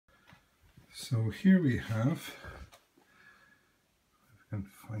So here we have, if I can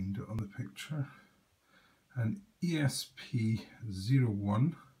find it on the picture, an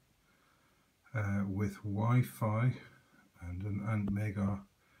ESP01 with Wi-Fi and an Ant Mega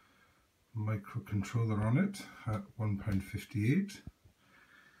microcontroller on it at £1.58.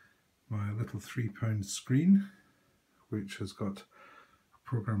 My little £3 screen, which has got a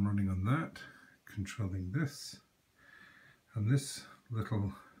program running on that, controlling this. And this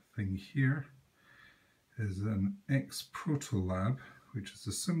little thing here is an Xprotolab, which is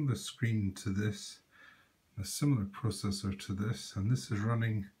a similar screen to this, a similar processor to this, and this is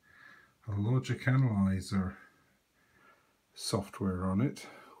running a logic analyzer software on it,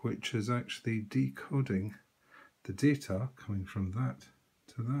 which is actually decoding the data coming from that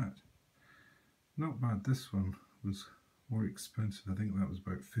to that. Not bad. This one was more expensive. I think that was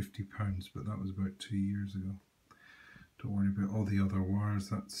about £50, but that was about 2 years ago. Don't worry about all the other wires,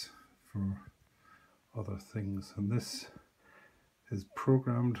 that's for other things. And this is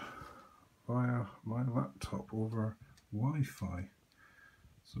programmed via my laptop over Wi-Fi.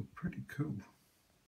 So pretty cool.